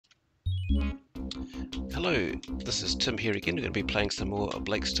Hello, this is Tim here again. We're going to be playing some more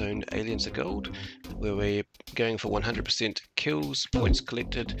Blakestone Aliens of Gold, where we're going for 100% kills, points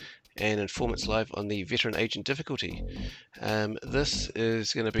collected, and informants live on the Veteran Agent difficulty. This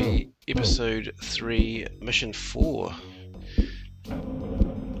is going to be Episode 3, Mission 4.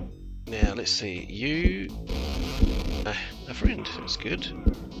 Now, let's see. You... a friend. That's good.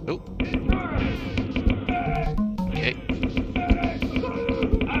 Oh. Okay.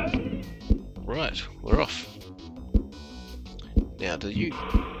 Right, we're off. Now, do you...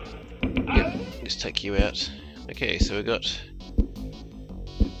 Yep, let's take you out. Okay, so we've got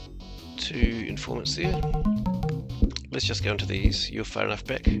 2 informants there. Let's just go into these. You're far enough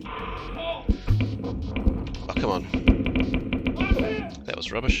back. Oh, come on. That was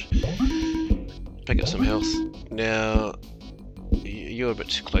rubbish. Pick up some health. Now, you're a bit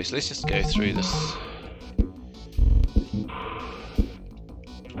too close. Let's just go through this.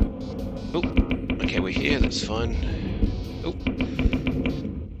 Oh, okay, we're here, that's fine. Oh.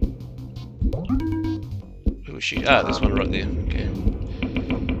 Who was she? Ah, there's one right there. Okay.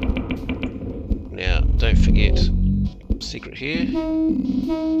 Now, don't forget, secret here.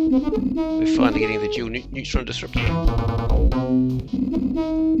 We're finally getting the dual neutron disruptor.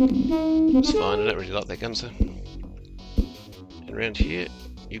 It's fine, I don't really like that gun, so. And around here,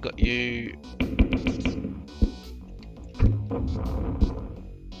 you've got you.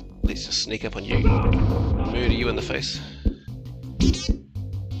 Let's just sneak up on you. Murder you in the face.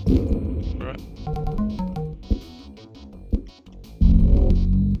 Right.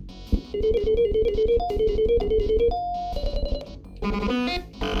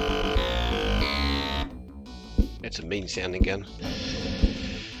 That's a mean sounding gun.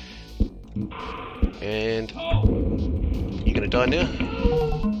 And you're gonna die now.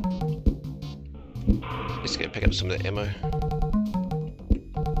 Let's go pick up some of that ammo.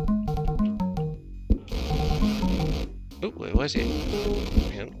 Oh, where is he?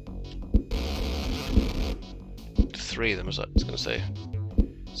 Hang on. 3 of them, as I was going to say.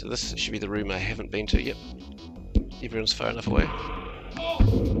 So this should be the room I haven't been to. Yep. Everyone's far enough away.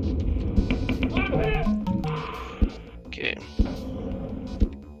 Okay.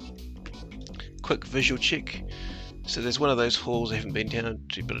 Quick visual check. So there's one of those halls I haven't been down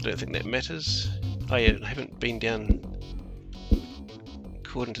to, but I don't think that matters. Oh yeah, I haven't been down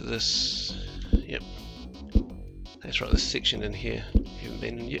according to this. Yep. That's right, this section in here, haven't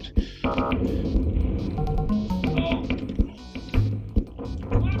been in yet.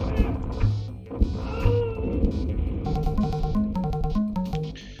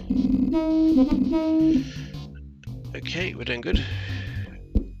 Okay, we're doing good.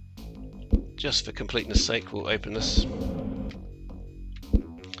 Just for completeness sake, we'll open this.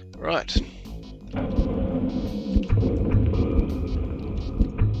 Right.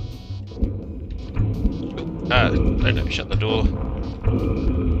 Don't shut the door.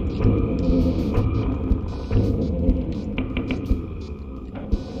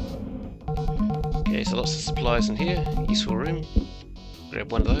 Okay, so lots of supplies in here. Useful room.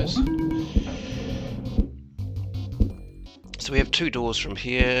 Grab one of those. So we have 2 doors from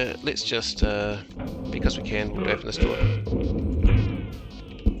here. Let's just, because we can, we'll open this door.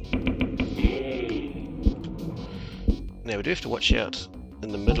 Now we do have to watch out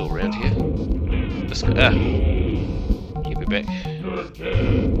in the middle around here. This guy, he'll be back.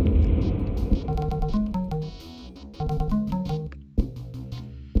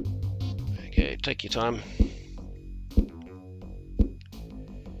 Okay, take your time.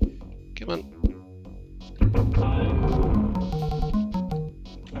 Come on.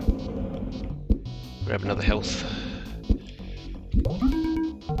 Grab another health.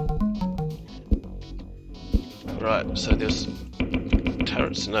 Right, so there's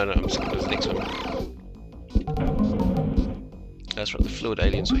turrets. No, I'm just going to go to the next one. That's right, the fluid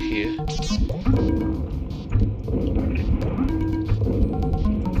aliens are here.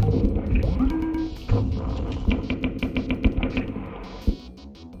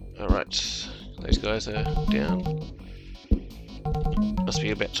 Alright, those guys are down. Must be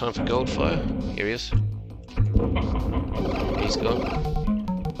about time for Goldfire. Here he is. He's gone.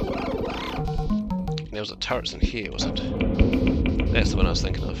 There was a turrets in here, was it? That's the one I was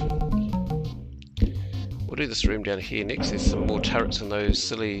thinking of. We'll do this room down here next. There's some more turrets and those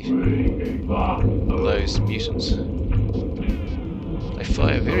silly... those mutants. They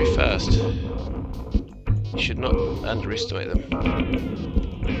fire very fast. You should not underestimate them.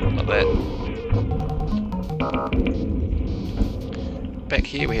 Like that. Back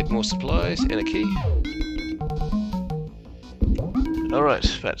here we had more supplies and a key.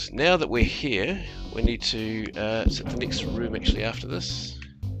 Alright, but now that we're here, we need to set the next room actually after this.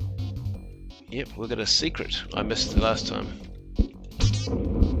 Yep, we've got a secret I missed the last time.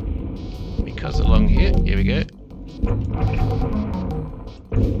 Because along here we go.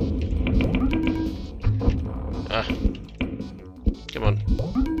 Ah, come on.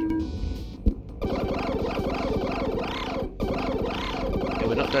 Yeah,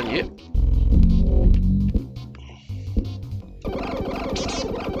 we're not done yet.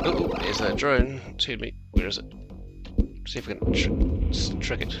 Oh, there's that drone. Excuse me. Where is it? See if we can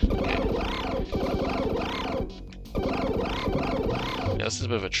trick it. Okay. Now this is a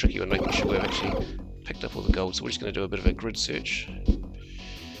bit of a tricky one, making sure we've actually picked up all the gold. So we're just going to do a bit of a grid search.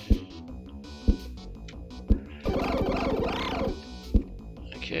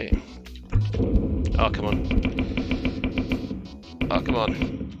 Okay. Oh, come on. Oh, come on.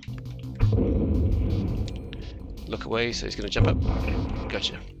 Look away, so he's going to jump up.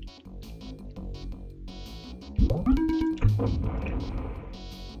 Gotcha.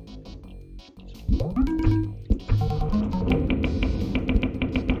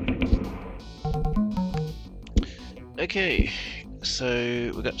 Okay,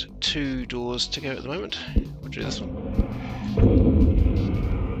 so we've got 2 doors to go at the moment. We'll do this one.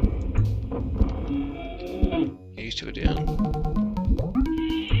 These 2 are down.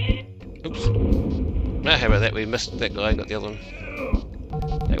 Oops. Ah, how about that? We missed that guy and got the other one.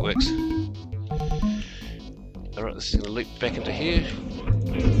 That works. Alright, this is going to loop back into here.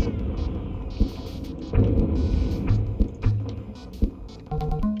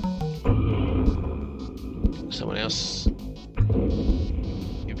 Someone else.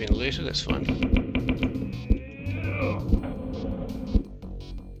 You've been alerted, that's fine.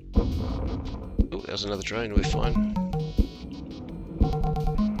 Oh, there's another drone, we're fine.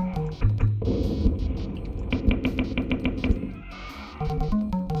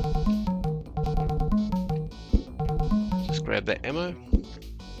 Just grab that ammo.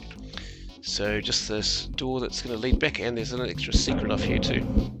 So just this door that's going to lead back, and there's an extra secret off here too.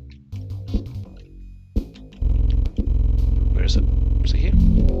 Is it here?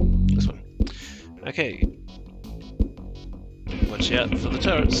 This one. Okay. Watch out for the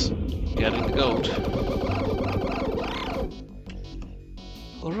turrets. Guarding the gold.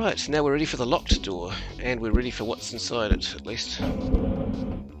 Alright, now we're ready for the locked door. And we're ready for what's inside it, at least.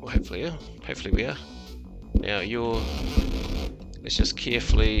 Well, hopefully, yeah. Hopefully we are. Now, let's just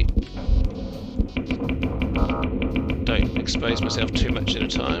carefully... don't expose myself too much at a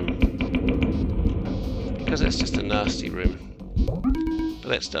time. Because that's just a nasty room. But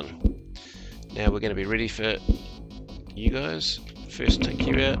that's done. Now we're going to be ready for you guys. First take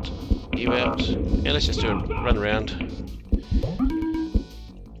you out, and let's just do a run around.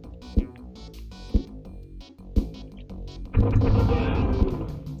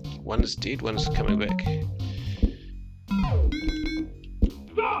 One is dead, one is coming back.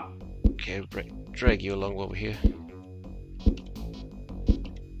 Okay, drag you along while we're here.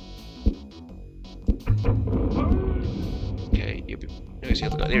 Okay, you'll be... Where's the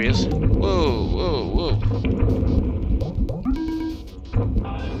other guy? There he is. Whoa, whoa, whoa.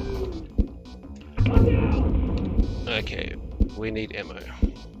 Okay, we need ammo.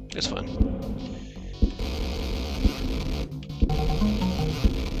 That's fine.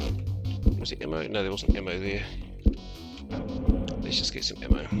 Was it ammo? No, there wasn't ammo there. Let's just get some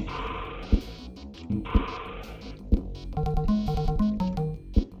ammo.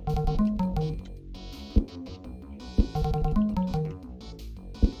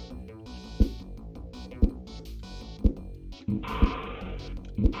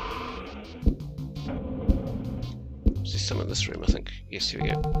 Is there some in this room, I think? Yes, here we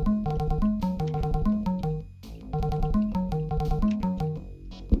go.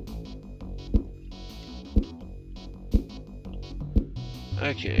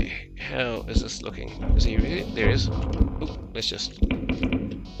 Okay, how is this looking? Is he ready? There he is. Ooh, let's just...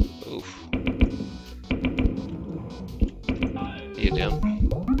 Oof. You're down.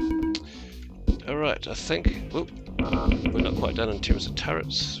 Alright, I think... Oop, we're not quite done in terms of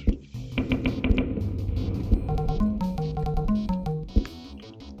turrets.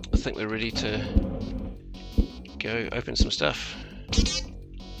 I think we're ready to go open some stuff.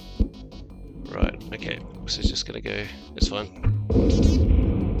 Right, okay, this is just gonna go... It's fine.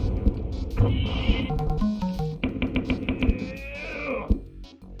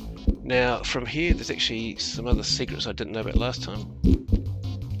 Now, from here, there's actually some other secrets I didn't know about last time.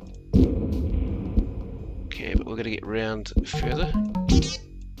 Okay, but we're going to get round further.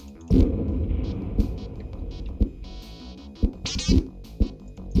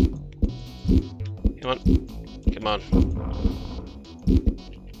 Come on. Come on.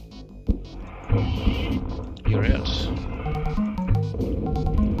 You're out.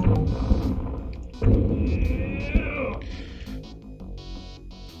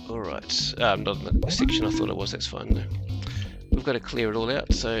 but not in the section I thought it was. That's fine. No. We've got to clear it all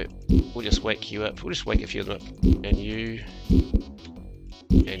out, so we'll just wake you up. We'll just wake a few of them up. And you.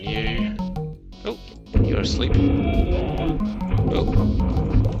 And you. Oh, you're asleep. Oh.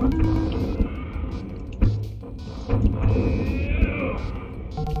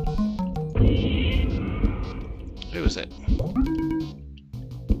 Who was that?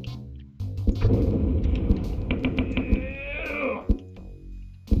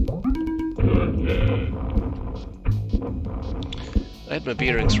 I had my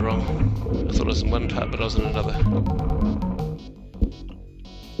bearings wrong. I thought I was in one part, but I was in another.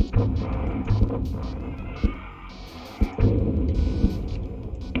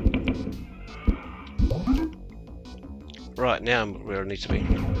 Right, now I'm where I need to be.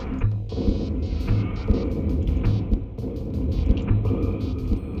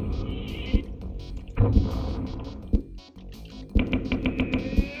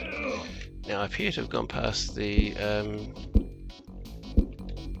 Now I appear to have gone past the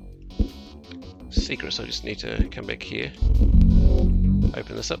secret, so I just need to come back here.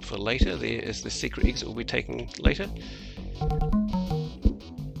 Open this up for later. There is the secret exit we'll be taking later.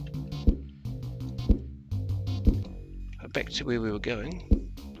 Back to where we were going.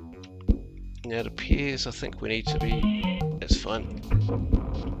 Now it appears I think we need to be... That's fine.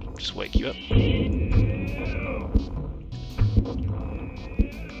 Just wake you up.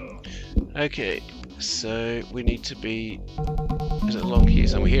 Okay, so we need to be... Is it along here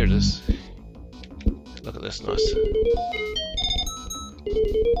somewhere? Here it is. Look at this, nice.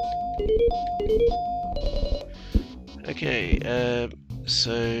 Okay,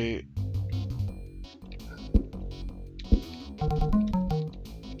 so...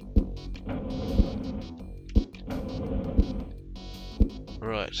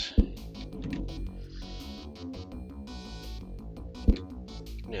 Right.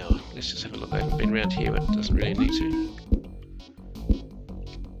 Now, let's just have a look. I haven't been around here, but it doesn't really need to.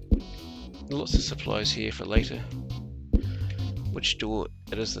 Lots of supplies here for later. Which door?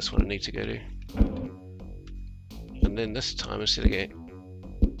 It is this one I need to go to. And then this time instead of going...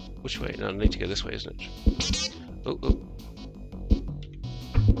 Which way? No, I need to go this way, isn't it? Oh, oh.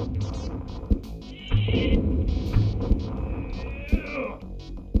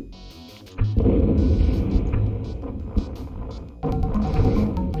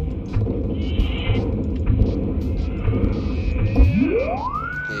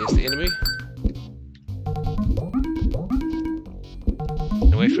 There's the enemy.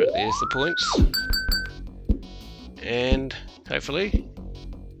 And wait for it. There's the points. And hopefully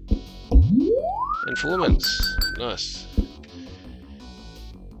informants. Nice.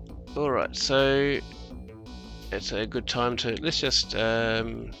 Alright, so it's a good time to... Let's just...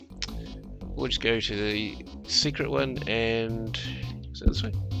 we'll just go to the secret one and... Is that this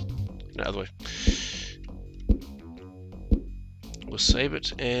way? No, other way. We'll save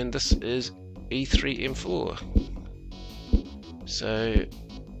it, and this is E3M4. So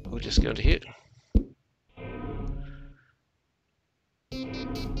we'll just go into here.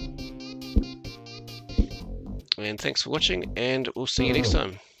 And thanks for watching, and we'll see you next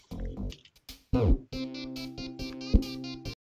time.